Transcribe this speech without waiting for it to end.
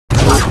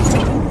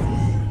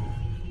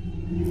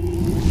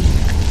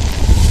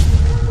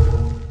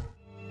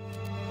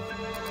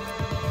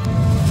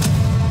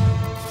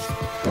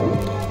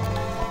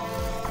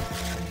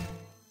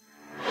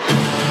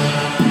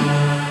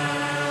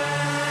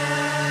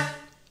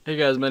Hey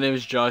guys, my name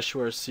is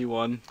Joshua, or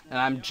C1. And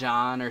I'm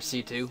John, or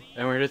C2.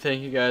 And we're here to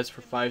thank you guys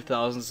for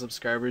 5,000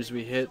 subscribers.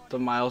 We hit the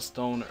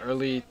milestone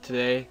early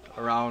today,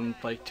 around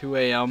like 2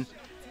 a.m.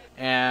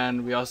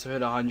 And we also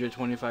hit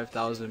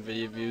 125,000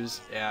 video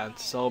views. And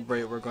to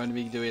celebrate, we're going to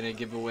be doing a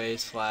giveaway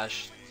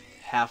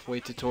 / halfway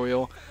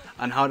tutorial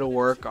on how to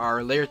work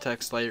our layer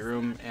text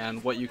Lightroom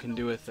and what you can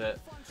do with it.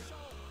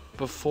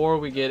 Before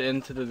we get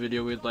into the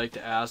video, we'd like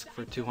to ask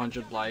for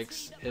 200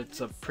 likes.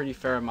 It's a pretty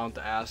fair amount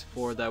to ask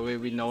for. That way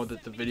we know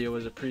that the video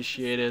is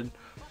appreciated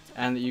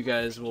and that you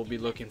guys will be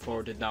looking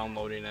forward to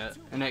downloading it.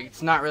 And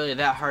it's not really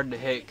that hard to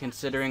hit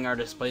considering our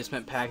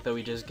displacement pack that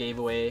we just gave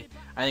away.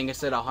 I think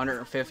it's at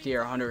 150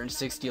 or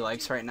 160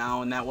 likes right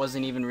now, and that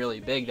wasn't even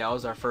really big. That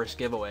was our first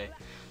giveaway.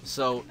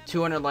 So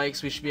 200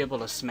 likes, we should be able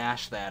to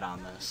smash that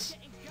on this.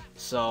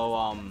 So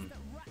I'm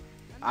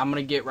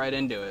gonna get right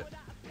into it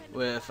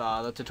with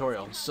the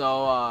tutorial.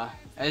 So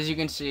as you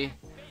can see,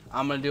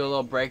 I'm gonna do a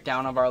little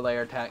breakdown of our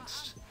layer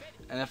text,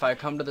 and if I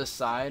come to the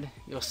side,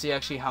 you'll see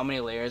actually how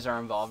many layers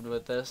are involved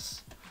with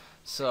this.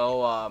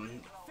 So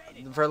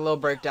for a little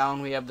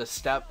breakdown, we have the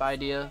step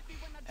idea,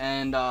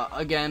 and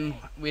again,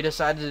 we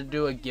decided to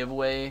do a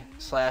giveaway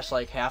 /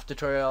 like half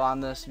tutorial on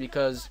this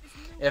because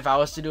if I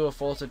was to do a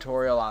full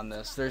tutorial on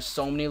this, there's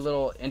so many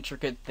little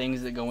intricate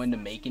things that go into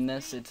making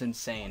this, it's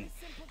insane.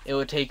 It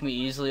would take me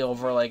easily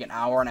over like an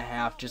hour and a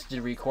half just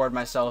to record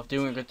myself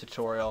doing a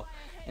tutorial,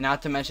 and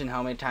not to mention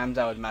how many times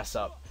I would mess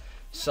up.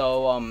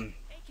 So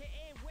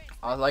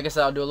like I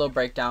said, I'll do a little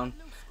breakdown.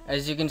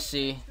 As you can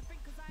see,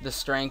 the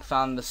strength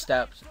on the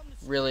steps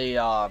really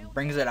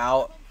brings it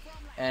out,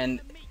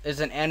 and is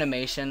an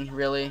animation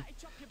really.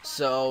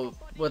 So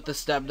what the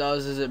step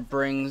does is it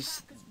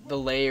brings the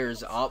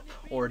layers up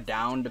or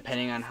down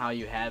depending on how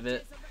you have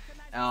it.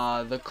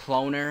 The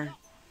cloner,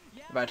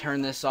 if I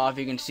turn this off,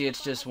 you can see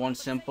it's just one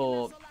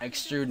simple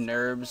extrude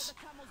NURBS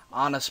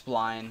on a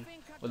spline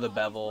with a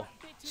bevel.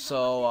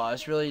 So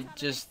it's really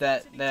just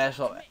that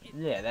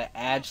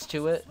adds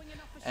to it,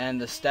 and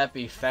the step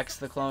affects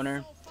the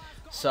cloner.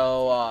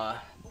 So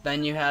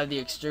then you have the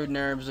extrude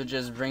NURBS, which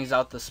just brings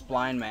out the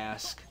spline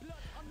mask,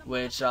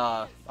 which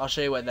I'll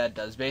show you what that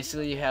does.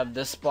 Basically, you have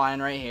this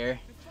spline right here,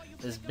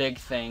 this big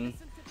thing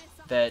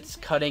that's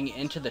cutting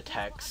into the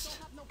text.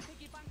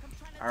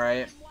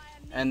 Alright,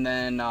 and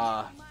then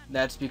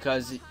that's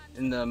because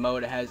in the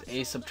mode it has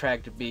A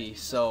subtract B.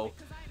 So,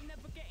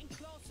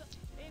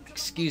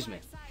 excuse me,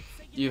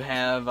 you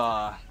have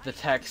the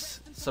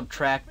text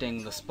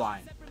subtracting the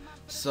spline.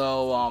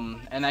 So,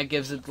 and that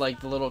gives it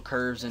like the little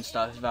curves and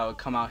stuff. If I would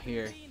come out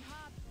here,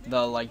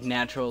 the like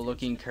natural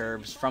looking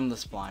curves from the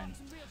spline.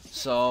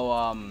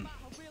 So,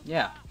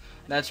 yeah,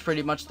 that's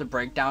pretty much the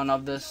breakdown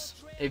of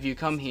this. If you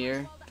come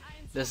here,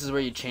 this is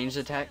where you change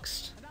the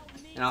text.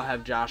 And I'll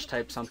have Josh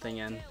type something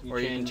in,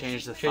 or you can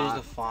change the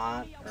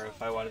font. Or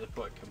if I wanted to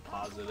put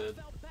Composited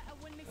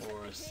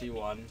or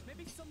C1,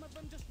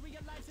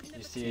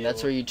 you see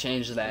that's where you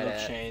change that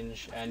it'll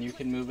change, and you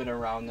can move it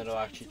around. It'll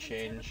actually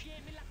change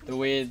the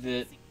way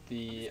that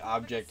the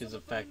object is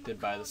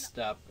affected by the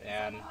step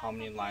and how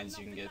many lines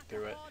you can get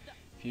through it.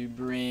 If you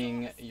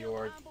bring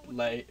your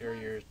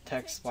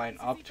text line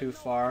up too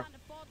far,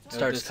 it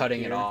starts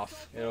cutting it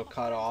off. It'll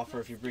cut off, or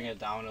if you bring it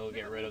down, it'll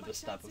get rid of the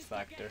step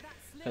effector,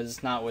 because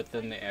it's not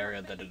within the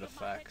area that it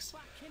affects.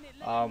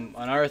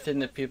 Another thing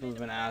that people have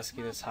been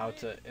asking is how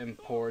to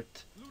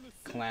import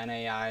clan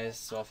AIs.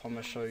 So if I'm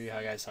going to show you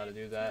guys how to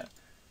do that,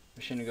 I'm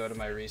just going to go to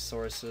my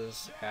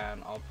resources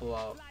and I'll pull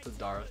out the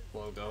Darth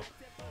logo.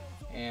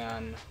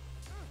 And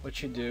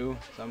what you do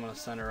is, I'm going to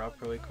center up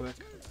really quick.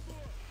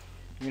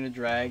 You're going to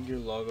drag your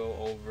logo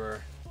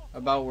over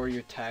about where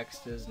your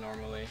text is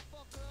normally,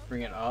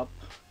 bring it up,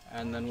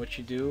 and then what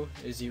you do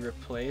is you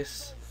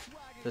replace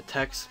the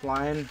text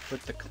spline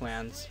with the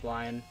clan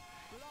spline,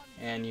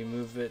 and you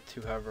move it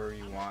to however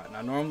you want.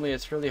 Now normally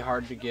it's really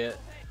hard to get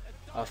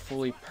a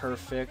fully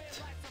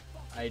perfect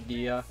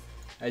idea.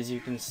 As you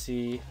can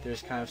see,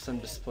 there's kind of some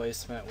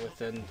displacement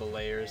within the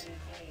layers,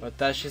 but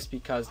that's just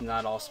because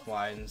not all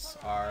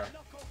splines are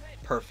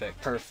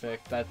perfect.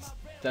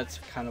 That's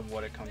kind of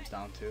what it comes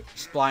down to.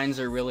 Splines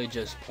are really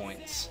just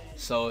points.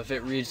 So if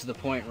it reads the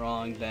point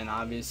wrong, then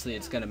obviously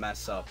it's gonna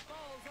mess up.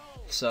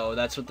 So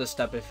that's what the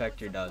step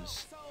effector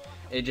does.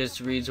 It just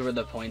reads where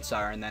the points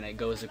are, and then it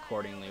goes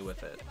accordingly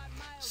with it.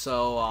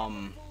 So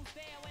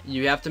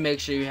you have to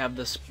make sure you have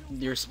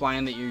your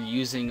spline that you're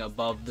using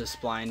above the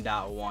spline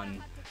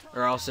 .1,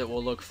 or else it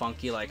will look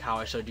funky like how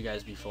I showed you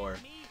guys before.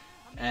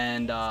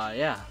 And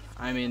yeah,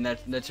 I mean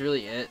that's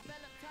really it.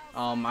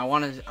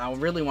 I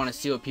really want to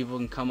see what people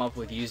can come up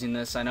with using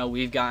this. I know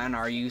we've gotten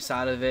our use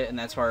out of it, and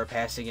that's why we're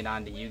passing it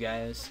on to you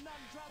guys.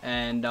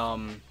 And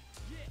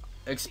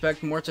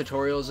expect more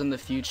tutorials in the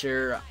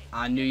future.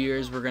 On New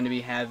Year's, we're going to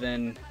be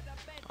having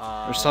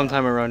or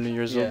sometime around New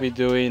Year's, we'll be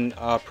doing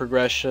a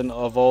progression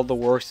of all the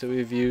works that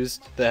we've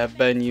used that have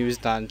been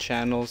used on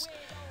channels.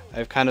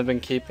 I've kind of been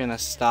keeping a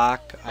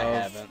stock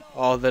of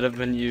all that have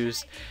been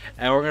used,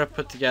 and we're going to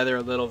put together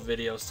a little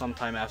video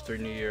sometime after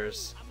New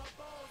Year's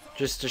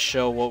just to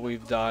show what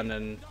we've done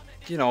and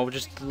you know,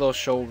 just a little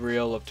show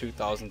reel of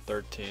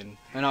 2013.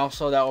 And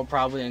also that will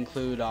probably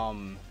include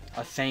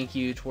a thank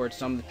you towards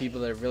some of the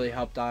people that have really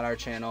helped out our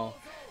channel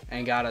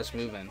and got us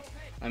moving.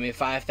 I mean,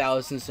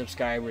 5,000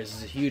 subscribers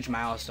is a huge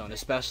milestone,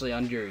 especially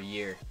under a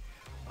year.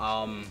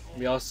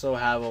 We also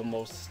have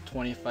almost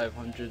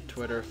 2,500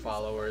 Twitter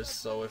followers,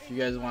 so if you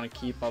guys want to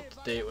keep up to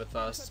date with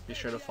us, be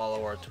sure to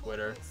follow our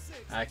Twitter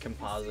at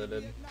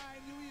Composited.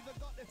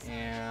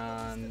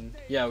 And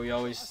yeah, we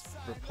always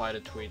reply to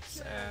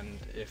tweets, and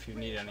if you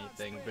need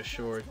anything, be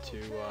sure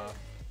to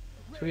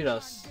tweet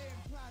us.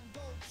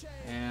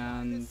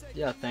 And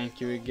yeah, thank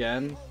you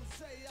again.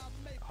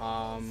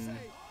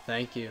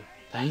 Thank you.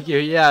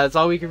 Yeah, that's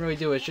all we can really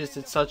do.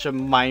 It's such a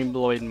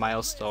mind-blowing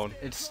milestone.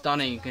 It's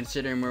stunning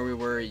considering where we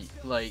were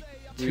like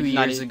 2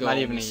 Not years ago not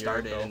when even we a year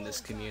started ago. in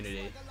this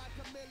community.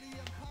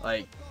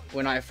 Like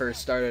when I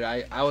first started,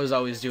 I was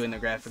always doing the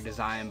graphic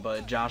design,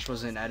 but Josh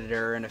was an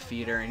editor and a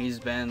feeder, and he's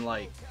been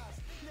like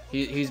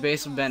he's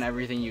basically been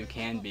everything you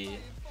can be.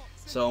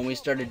 So when we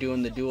started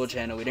doing the dual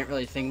channel, we didn't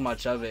really think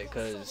much of it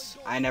because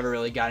I never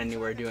really got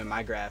anywhere doing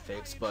my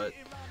graphics, but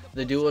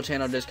the dual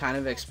channel just kind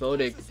of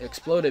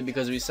exploded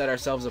because we set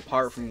ourselves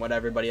apart from what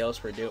everybody else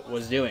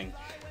was doing,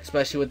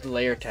 especially with the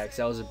layer text.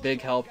 That was a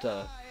big help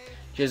to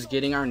just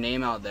getting our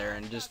name out there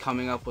and just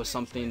coming up with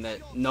something that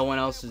no one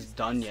else has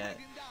done yet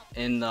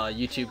in the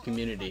YouTube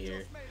community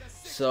here.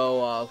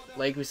 So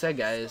like we said,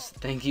 guys,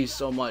 thank you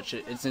so much.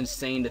 It's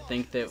insane to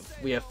think that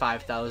we have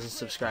 5,000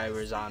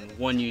 subscribers on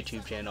one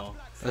YouTube channel.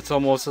 That's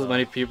almost as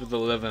many people that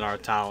live in our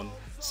town.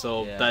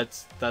 So Yeah.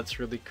 that's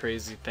really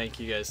crazy. Thank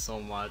you guys so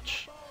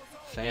much.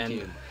 Thank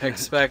you.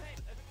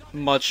 Expect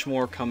much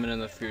more coming in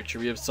the future.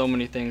 We have so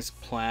many things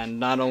planned,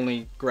 not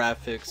only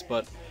graphics,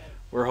 but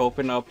we're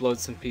hoping to upload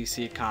some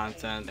PC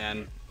content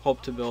and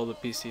hope to build a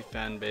PC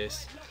fan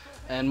base.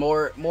 And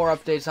more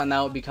updates on that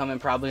will be coming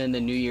probably in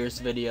the New Year's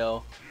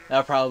video.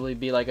 That'll probably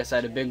be, like I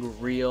said, a big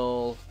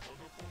real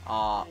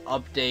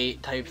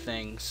update type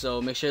thing.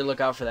 So make sure to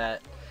look out for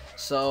that.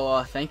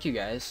 So thank you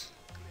guys.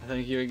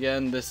 Thank you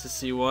again. This is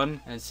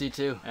C1 And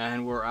C2.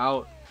 and we're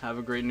out. Have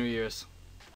a great New Year's.